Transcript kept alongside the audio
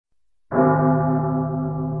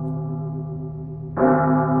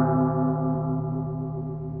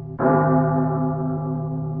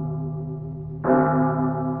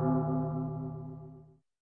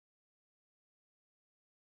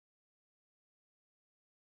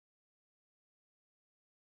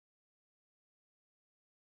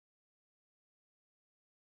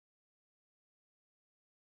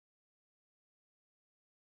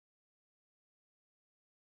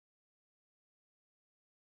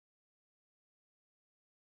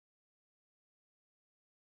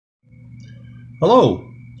Hello,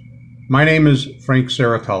 my name is Frank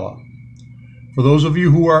Saratella. For those of you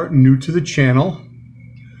who are new to the channel,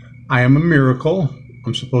 I am a miracle.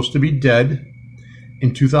 I'm supposed to be dead.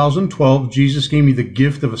 In 2012, Jesus gave me the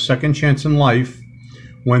gift of a second chance in life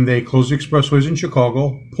when they closed the expressways in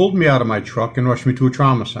Chicago, pulled me out of my truck, and rushed me to a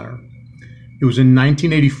trauma center. It was in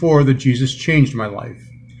 1984 that Jesus changed my life.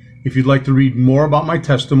 If you'd like to read more about my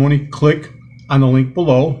testimony, click on the link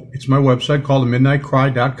below. It's my website called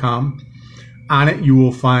themidnightcry.com. On it, you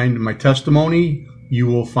will find my testimony, you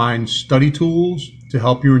will find study tools to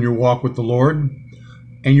help you in your walk with the Lord,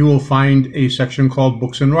 and you will find a section called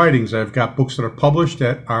Books and Writings. I've got books that are published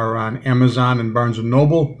that are on Amazon and Barnes &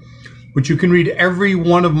 Noble, but you can read every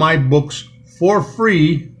one of my books for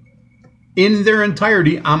free in their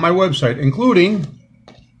entirety on my website, including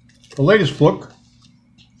the latest book,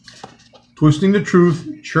 Twisting the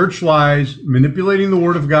Truth, Church Lies, Manipulating the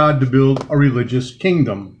Word of God to Build a Religious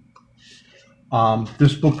Kingdom.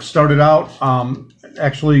 This book started out,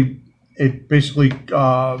 it basically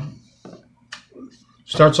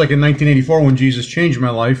starts like in 1984 when Jesus changed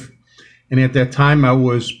my life. And at that time, I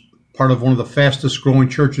was part of one of the fastest growing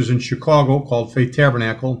churches in Chicago called Faith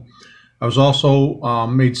Tabernacle. I was also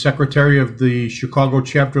made secretary of the Chicago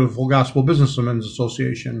chapter of the Full Gospel Businessmen's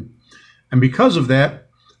Association. And because of that,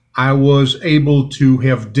 I was able to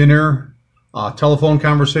have dinner, telephone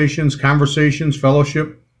conversations,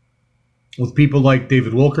 fellowship with people like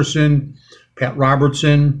David Wilkerson, Pat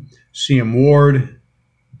Robertson, C.M. Ward,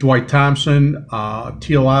 Dwight Thompson,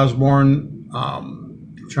 T.L. Osborne,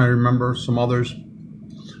 I'm trying to remember some others.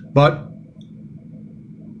 But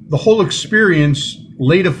the whole experience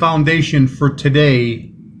laid a foundation for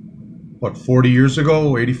today, 40 years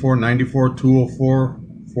ago, 84, 94, 204,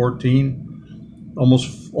 14,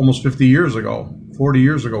 almost 50 years ago, 40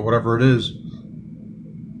 years ago, whatever it is,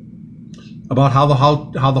 about how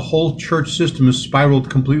the whole church system has spiraled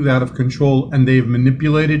completely out of control, and they've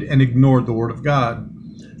manipulated and ignored the Word of God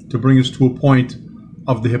to bring us to a point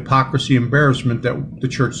of the hypocrisy, embarrassment that the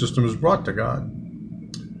church system has brought to God.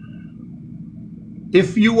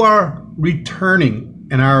 If you are returning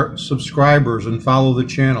and are subscribers and follow the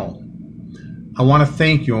channel, I want to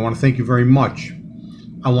thank you. I want to thank you very much.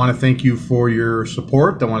 I want to thank you for your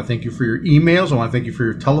support. I want to thank you for your emails. I want to thank you for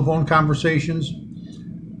your telephone conversations.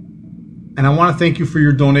 And I want to thank you for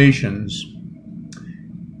your donations.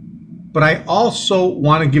 But I also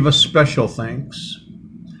want to give a special thanks.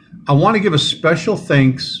 I want to give a special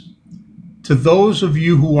thanks to those of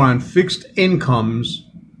you who are on fixed incomes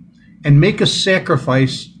and make a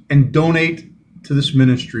sacrifice and donate to this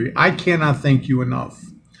ministry. I cannot thank you enough.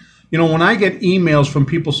 You know, when I get emails from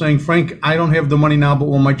people saying, Frank, I don't have the money now, but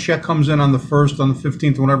when my check comes in on the 1st, on the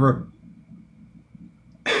 15th, whatever,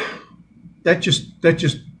 that just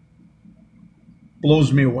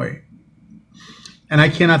blows me away. And I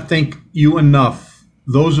cannot thank you enough,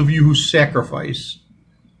 those of you who sacrifice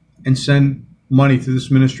and send money to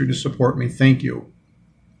this ministry to support me. Thank you.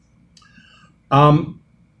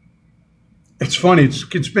 It's funny,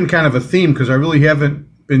 it's been kind of a theme because I really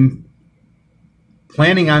haven't been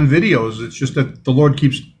planning on videos. It's just that the Lord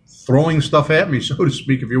keeps throwing stuff at me, so to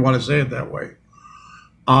speak, if you want to say it that way.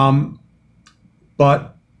 But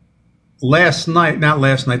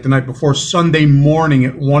the night before, Sunday morning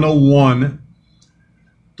at 1:01,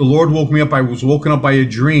 the Lord woke me up. I was woken up by a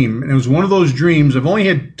dream, and it was one of those dreams. I've only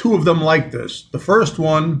had 2 of them like this. The first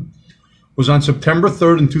one was on September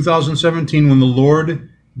 3rd in 2017 when the Lord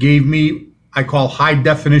gave me, I call high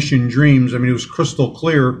definition dreams. I mean, it was crystal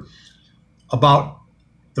clear about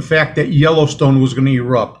the fact that Yellowstone was going to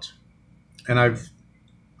erupt. And I've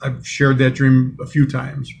shared that dream a few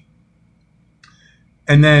times.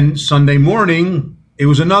 And then Sunday morning, it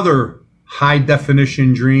was another high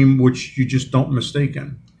definition dream, which you just don't mistake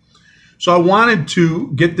in. So I wanted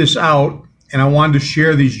to get this out, and I wanted to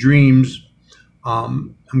share these dreams.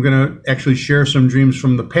 I'm going to actually share some dreams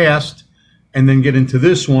from the past and then get into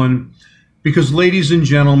this one, because ladies and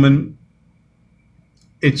gentlemen,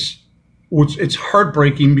 it's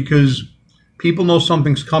heartbreaking because people know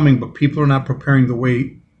something's coming, but people are not preparing the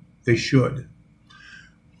way they should.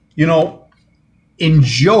 You know, in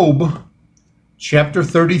Job chapter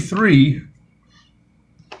 33,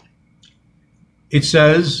 it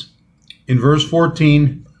says in verse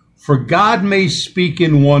 14, for God may speak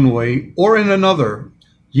in one way or in another,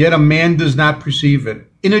 yet a man does not perceive it.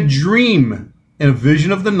 In a dream, in a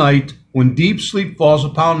vision of the night, when deep sleep falls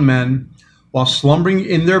upon men, while slumbering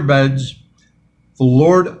in their beds, the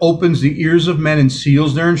Lord opens the ears of men and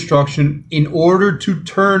seals their instruction in order to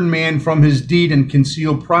turn man from his deed and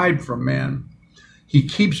conceal pride from man. He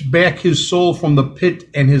keeps back his soul from the pit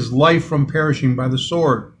and his life from perishing by the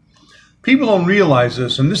sword. People don't realize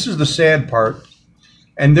this, and this is the sad part.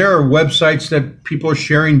 And there are websites that people are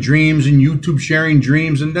sharing dreams and YouTube sharing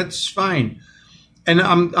dreams, and that's fine. And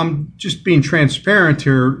I'm just being transparent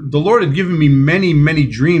here. The Lord had given me many, many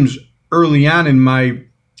dreams early on in my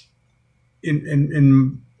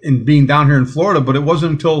in being down here in Florida, but it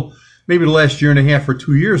wasn't until maybe the last year and a half or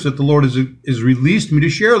 2 years that the Lord has released me to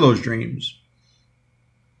share those dreams.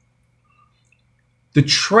 The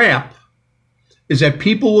trap is that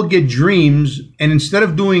people will get dreams, and instead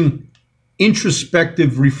of doing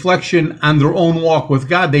introspective reflection on their own walk with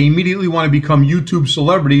God, they immediately want to become YouTube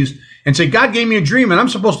celebrities and say, God gave me a dream and I'm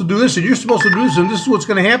supposed to do this and you're supposed to do this and this is what's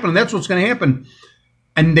going to happen and that's what's going to happen.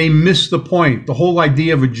 And they miss the point. The whole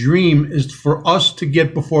idea of a dream is for us to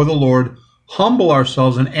get before the Lord, humble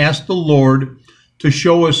ourselves, and ask the Lord to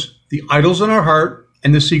show us the idols in our heart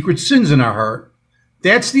and the secret sins in our heart.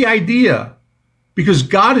 That's the idea. Because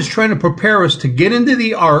God is trying to prepare us to get into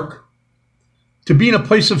the ark, to be in a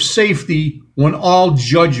place of safety when all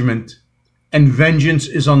judgment and vengeance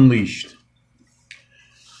is unleashed.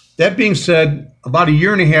 That being said, about a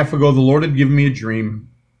year and a half ago, the Lord had given me a dream.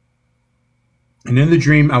 And in the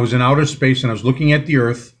dream, I was in outer space and I was looking at the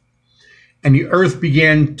earth, and the earth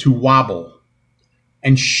began to wobble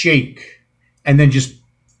and shake and then just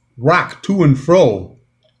rock to and fro.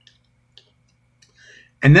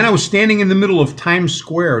 And then I was standing in the middle of Times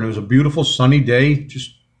Square, and it was a beautiful sunny day,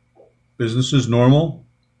 just business as normal.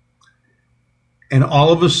 And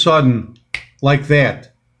all of a sudden, like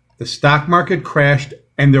that, the stock market crashed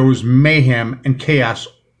and there was mayhem and chaos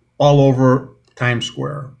all over Times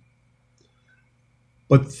Square.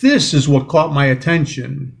 But this is what caught my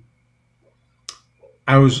attention.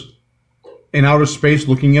 I was in outer space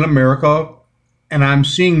looking at America, and I'm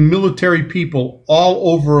seeing military people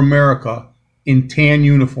all over America in tan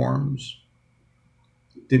uniforms.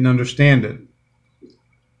 Didn't understand it.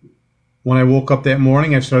 When I woke up that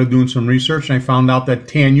morning, I started doing some research, and I found out that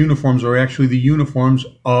tan uniforms are actually the uniforms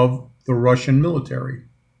of the Russian military.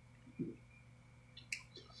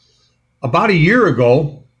 About a year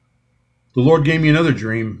ago, the Lord gave me another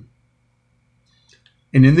dream.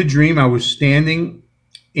 And in the dream, I was standing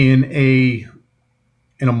in a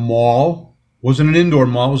mall. It wasn't an indoor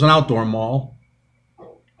mall, it was an outdoor mall.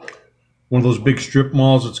 One of those big strip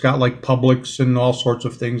malls that's got like Publix and all sorts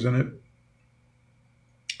of things in it.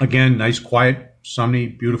 Again, nice, quiet, sunny,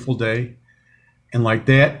 beautiful day. And like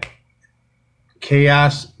that,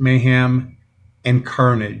 chaos, mayhem, and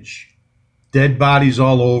carnage. Dead bodies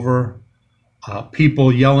all over.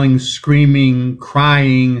 People yelling, screaming,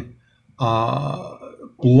 crying, blood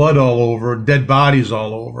all over, dead bodies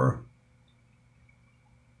all over.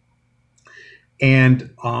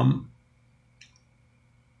 And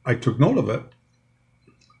I took note of it.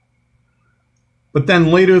 But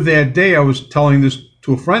then later that day, I was telling this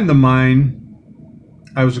to a friend of mine.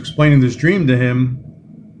 I was explaining this dream to him.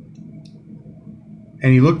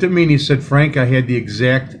 And he looked at me and he said, Frank, I had the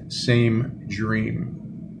exact same dream.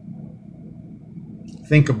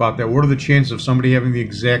 Think about that. What are the chances of somebody having the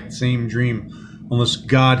exact same dream unless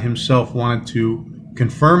God himself wanted to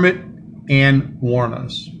confirm it and warn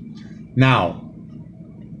us? Now,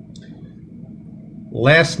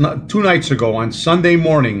 2 nights ago on Sunday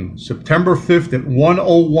morning, September 5th at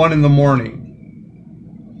 1:01 in the morning,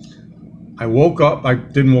 I woke up. I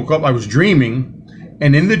didn't woke up. I was dreaming.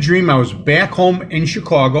 And in the dream, I was back home in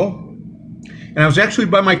Chicago. And I was actually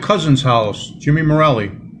by my cousin's house, Jimmy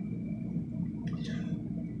Morelli.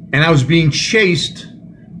 And I was being chased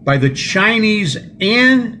by the Chinese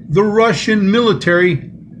and the Russian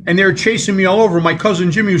military, and they were chasing me all over. My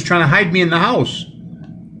cousin Jimmy was trying to hide me in the house.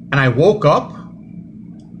 And I woke up,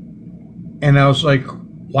 and I was like,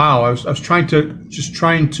 wow, I was trying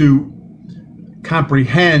to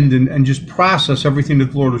comprehend and just process everything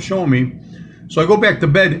that the Lord was showing me. So I go back to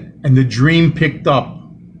bed, and the dream picked up.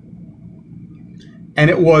 And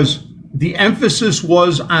the emphasis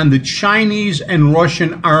was on the Chinese and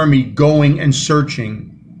Russian army going and searching.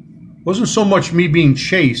 It wasn't so much me being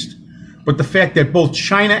chased, but the fact that both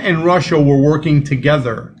China and Russia were working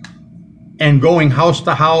together and going house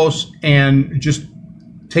to house and just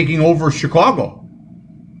taking over Chicago.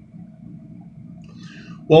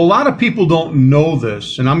 Well, a lot of people don't know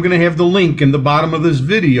this, and I'm going to have the link in the bottom of this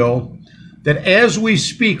video, that as we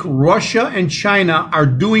speak, Russia and China are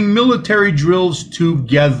doing military drills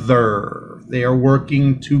together. They are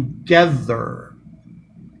working together.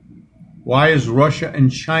 Why is Russia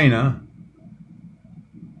and China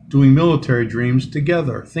doing military dreams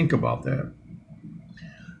together? Think about that.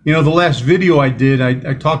 You know, the last video I did,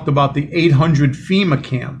 I talked about the 800 FEMA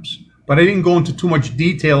camps, but I didn't go into too much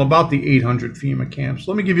detail about the 800 FEMA camps.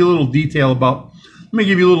 Let me give you a little detail about Let me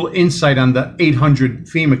give you a little insight on the 800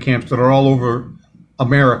 FEMA camps that are all over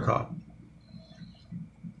America.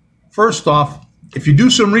 First off, if you do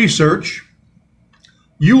some research,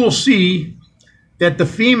 you will see that the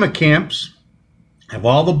FEMA camps have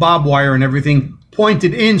all the barbed wire and everything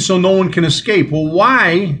pointed in so no one can escape. Well,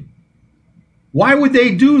 why? Why would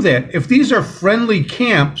they do that? If these are friendly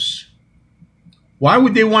camps, why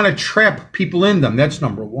would they want to trap people in them? That's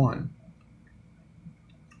number one.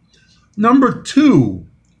 Number two,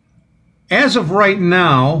 as of right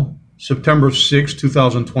now, September 6,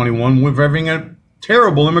 2021, we're having a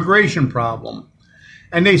terrible immigration problem.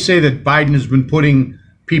 And they say that Biden has been putting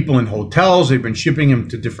people in hotels, they've been shipping them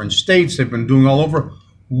to different states, they've been doing all over.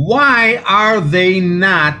 Why are they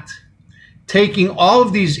not taking all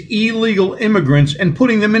of these illegal immigrants and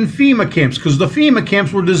putting them in FEMA camps? Because the FEMA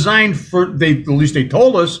camps were designed for, at least they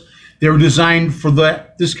told us, they were designed for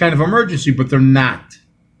this kind of emergency, but they're not.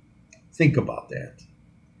 Think about that.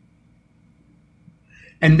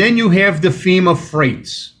 And then you have the FEMA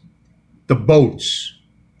freights, the boats.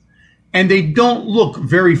 And they don't look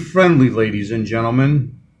very friendly, ladies and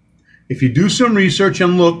gentlemen. If you do some research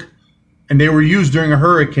and look, and they were used during a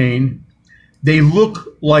hurricane, they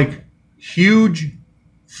look like huge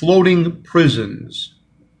floating prisons.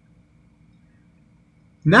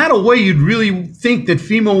 Not a way you'd really think that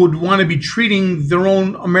FEMA would want to be treating their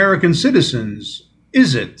own American citizens,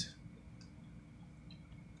 is it?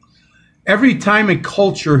 Every time a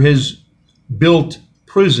culture has built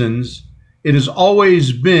prisons, it has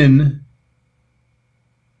always been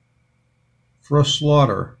for a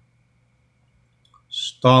slaughter.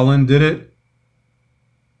 Stalin did it.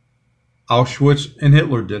 Auschwitz and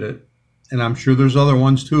Hitler did it. And I'm sure there's other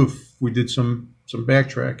ones too if we did some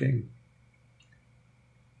backtracking.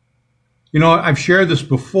 You know, I've shared this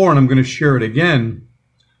before and I'm going to share it again.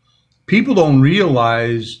 People don't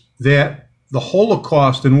realize that the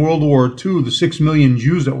Holocaust in World War II, the 6 million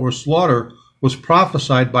Jews that were slaughtered, was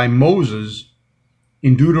prophesied by Moses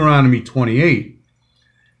in Deuteronomy 28.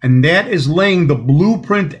 And that is laying the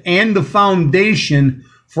blueprint and the foundation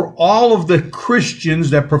for all of the Christians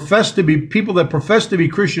that profess to be, people that profess to be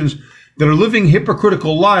Christians that are living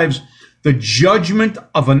hypocritical lives. The judgment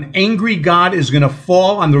of an angry God is going to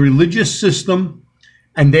fall on the religious system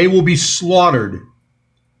and they will be slaughtered.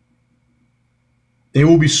 They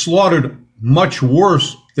will be slaughtered much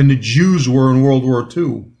worse than the Jews were in World War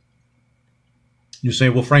II. You say,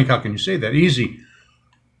 well, Frank, how can you say that? Easy.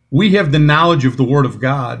 We have the knowledge of the Word of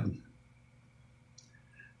God.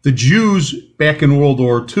 The Jews back in World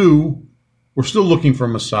War II were still looking for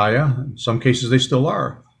Messiah. In some cases, they still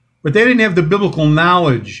are. But they didn't have the biblical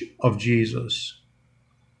knowledge of Jesus.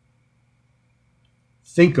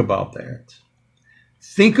 Think about that.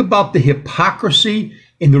 Think about the hypocrisy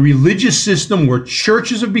in the religious system where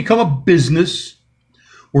churches have become a business,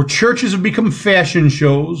 where churches have become fashion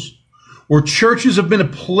shows, where churches have been a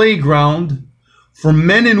playground for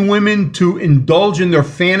men and women to indulge in their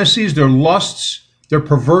fantasies, their lusts, their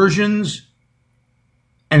perversions,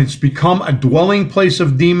 and it's become a dwelling place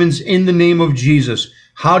of demons in the name of Jesus.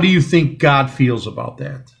 How do you think God feels about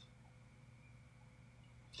that?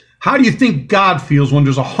 How do you think God feels when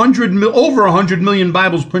there's over 100 million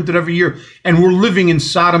Bibles printed every year and we're living in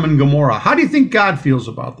Sodom and Gomorrah? How do you think God feels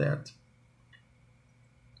about that?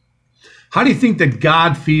 How do you think that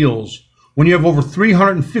God feels when you have over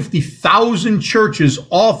 350,000 churches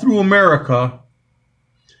all through America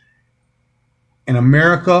and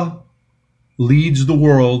America leads the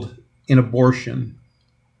world in abortion?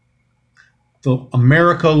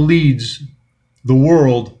 America leads the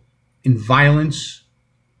world in violence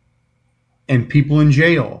and people in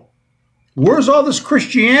jail. Where's all this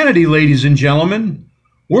Christianity, ladies and gentlemen?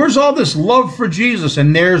 Where's all this love for Jesus?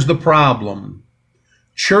 And there's the problem.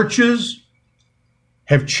 Churches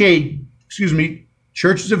have changed,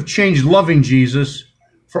 churches have changed loving Jesus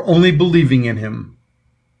for only believing in him.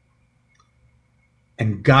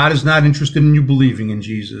 And God is not interested in you believing in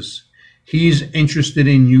Jesus. He's interested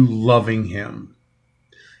in you loving him.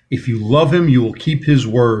 If you love him, you will keep his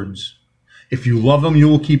words. If you love him, you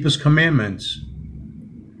will keep his commandments.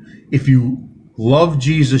 If you love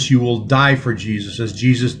Jesus, you will die for Jesus as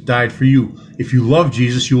Jesus died for you. If you love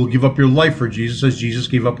Jesus, you will give up your life for Jesus as Jesus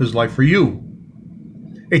gave up his life for you.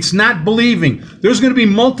 It's not believing. There's going to be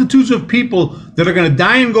multitudes of people that are going to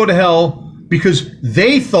die and go to hell because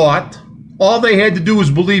they thought all they had to do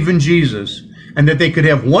was believe in Jesus and that they could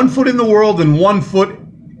have 1 foot in the world and 1 foot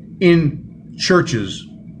in churches.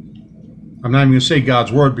 I'm not even going to say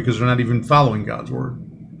God's word because they're not even following God's word.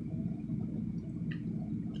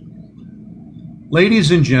 Ladies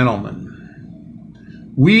and gentlemen,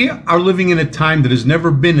 We are living in a time that has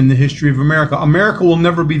never been in the history of America. America will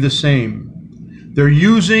never be the same. They're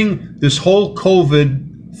using this whole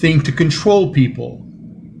COVID thing to control people,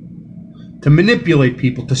 to manipulate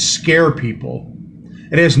people, to scare people.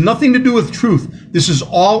 It has nothing to do with truth. This is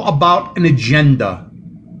all about an agenda.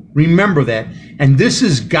 Remember that. And this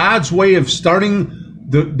is God's way of starting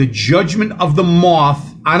the judgment of the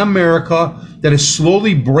moth on America that is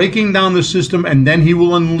slowly breaking down the system, and then he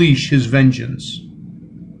will unleash his vengeance.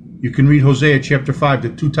 You can read Hosea chapter 5, the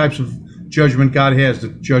two types of judgment God has, the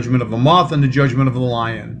judgment of the moth and the judgment of the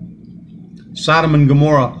lion. Sodom and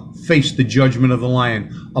Gomorrah faced the judgment of the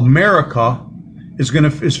lion. America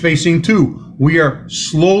is facing two. We are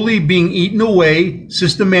slowly being eaten away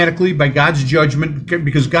systematically by God's judgment,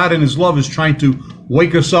 because God in his love is trying to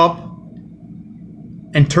wake us up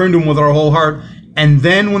and turn to him with our whole heart. And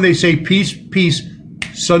then when they say peace, peace,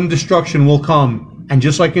 sudden destruction will come. And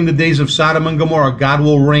just like in the days of Sodom and Gomorrah, God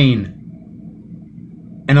will reign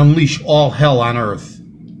and unleash all hell on earth.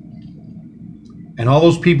 And all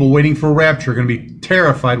those people waiting for rapture are going to be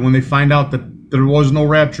terrified when they find out that there was no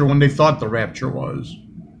rapture when they thought the rapture was.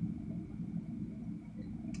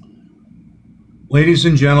 Ladies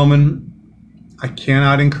and gentlemen, I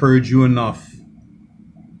cannot encourage you enough.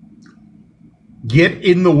 Get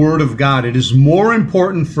in the Word of God. It is more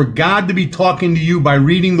important for God to be talking to you by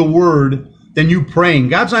reading the Word than you praying.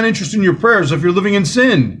 God's not interested in your prayers if you're living in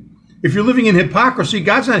sin. If you're living in hypocrisy,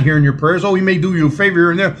 God's not hearing your prayers. Oh, he may do you a favor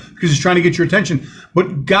here and there because he's trying to get your attention.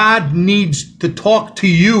 But God needs to talk to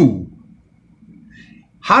you.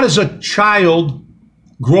 How does a child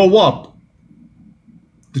grow up?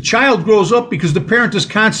 The child grows up because the parent is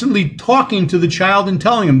constantly talking to the child and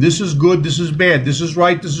telling him, this is good, this is bad, this is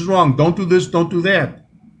right, this is wrong, don't do this, don't do that.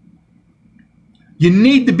 You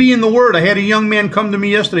need to be in the Word. I had a young man come to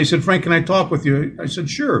me yesterday. He said, Frank, can I talk with you? I said,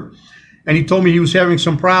 sure. And he told me he was having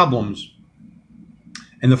some problems.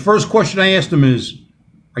 And the first question I asked him is,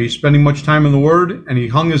 are you spending much time in the Word? And he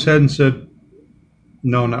hung his head and said,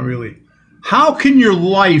 no, not really. How can your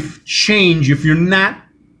life change if you're not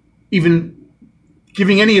even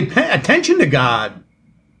giving any attention to God?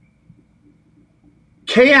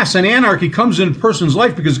 Chaos and anarchy comes in a person's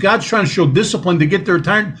life because God's trying to show discipline to get their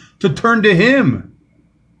time to turn to him.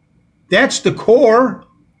 That's the core.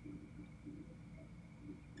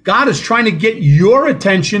 God is trying to get your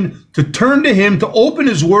attention to turn to him, to open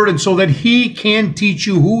his Word, and so that he can teach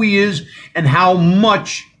you who he is and how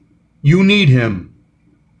much you need him.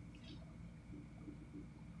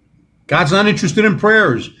 God's not interested in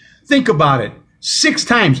prayers. Think about it. 6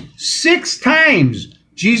 times,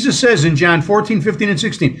 Jesus says in John 14, 15, and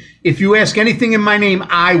 16, if you ask anything in my name,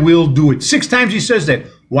 I will do it. 6 times he says that.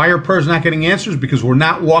 Why are prayers not getting answers? Because we're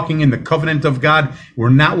not walking in the covenant of God. We're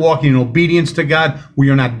not walking in obedience to God. We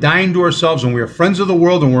are not dying to ourselves, and we are friends of the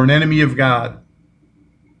world, and we're an enemy of God.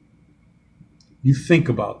 You think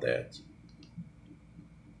about that.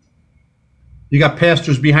 You got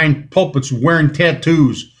pastors behind pulpits wearing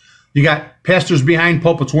tattoos. You got pastors behind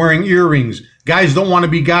pulpits wearing earrings. Guys don't want to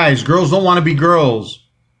be guys. Girls don't want to be girls.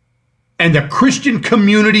 And the Christian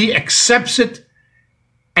community accepts it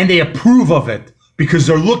and they approve of it because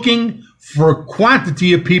they're looking for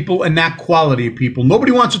quantity of people and not quality of people.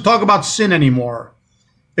 Nobody wants to talk about sin anymore.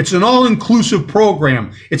 It's an all-inclusive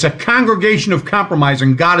program. It's a congregation of compromise,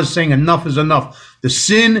 and God is saying enough is enough. The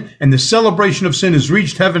sin and the celebration of sin has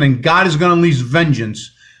reached heaven, and God is going to unleash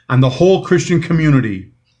vengeance on the whole Christian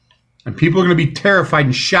community. And people are going to be terrified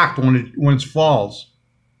and shocked when it falls.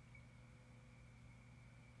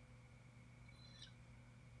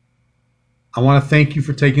 I want to thank you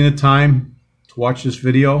for taking the time to watch this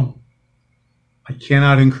video. I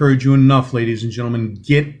cannot encourage you enough, ladies and gentlemen.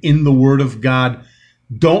 Get in the Word of God.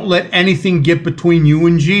 Don't let anything get between you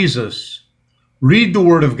and Jesus. Read the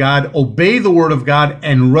Word of God, obey the Word of God,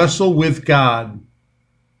 and wrestle with God.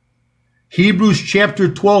 Hebrews chapter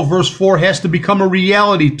 12, verse 4 has to become a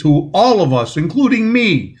reality to all of us, including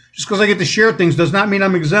me. Just because I get to share things does not mean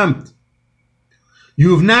I'm exempt.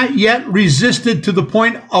 You have not yet resisted to the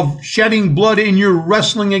point of shedding blood in your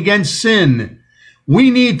wrestling against sin.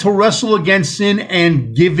 We need to wrestle against sin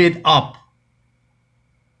and give it up.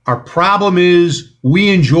 Our problem is we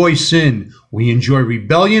enjoy sin. We enjoy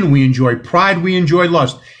rebellion. We enjoy pride. We enjoy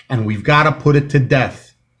lust. And we've got to put it to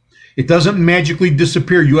death. It doesn't magically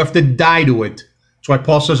disappear. You have to die to it. That's why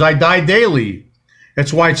Paul says, I die daily.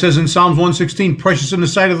 That's why it says in Psalms 116, precious in the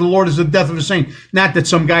sight of the Lord is the death of a saint. Not that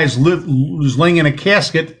some guy is laying in a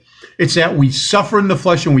casket. It's that we suffer in the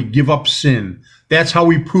flesh and we give up sin. That's how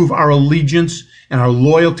we prove our allegiance and our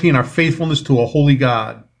loyalty and our faithfulness to a holy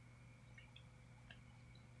God.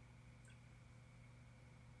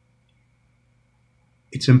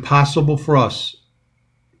 It's impossible for us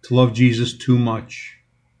to love Jesus too much.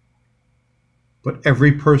 But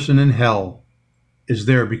every person in hell is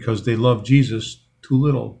there because they love Jesus too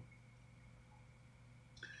little.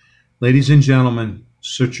 Ladies and gentlemen,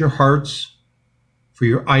 search your hearts for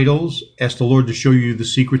your idols. Ask the Lord to show you the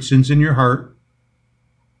secret sins in your heart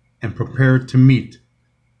and prepare to meet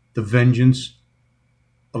the vengeance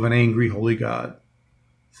of an angry, holy God.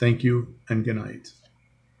 Thank you and good night.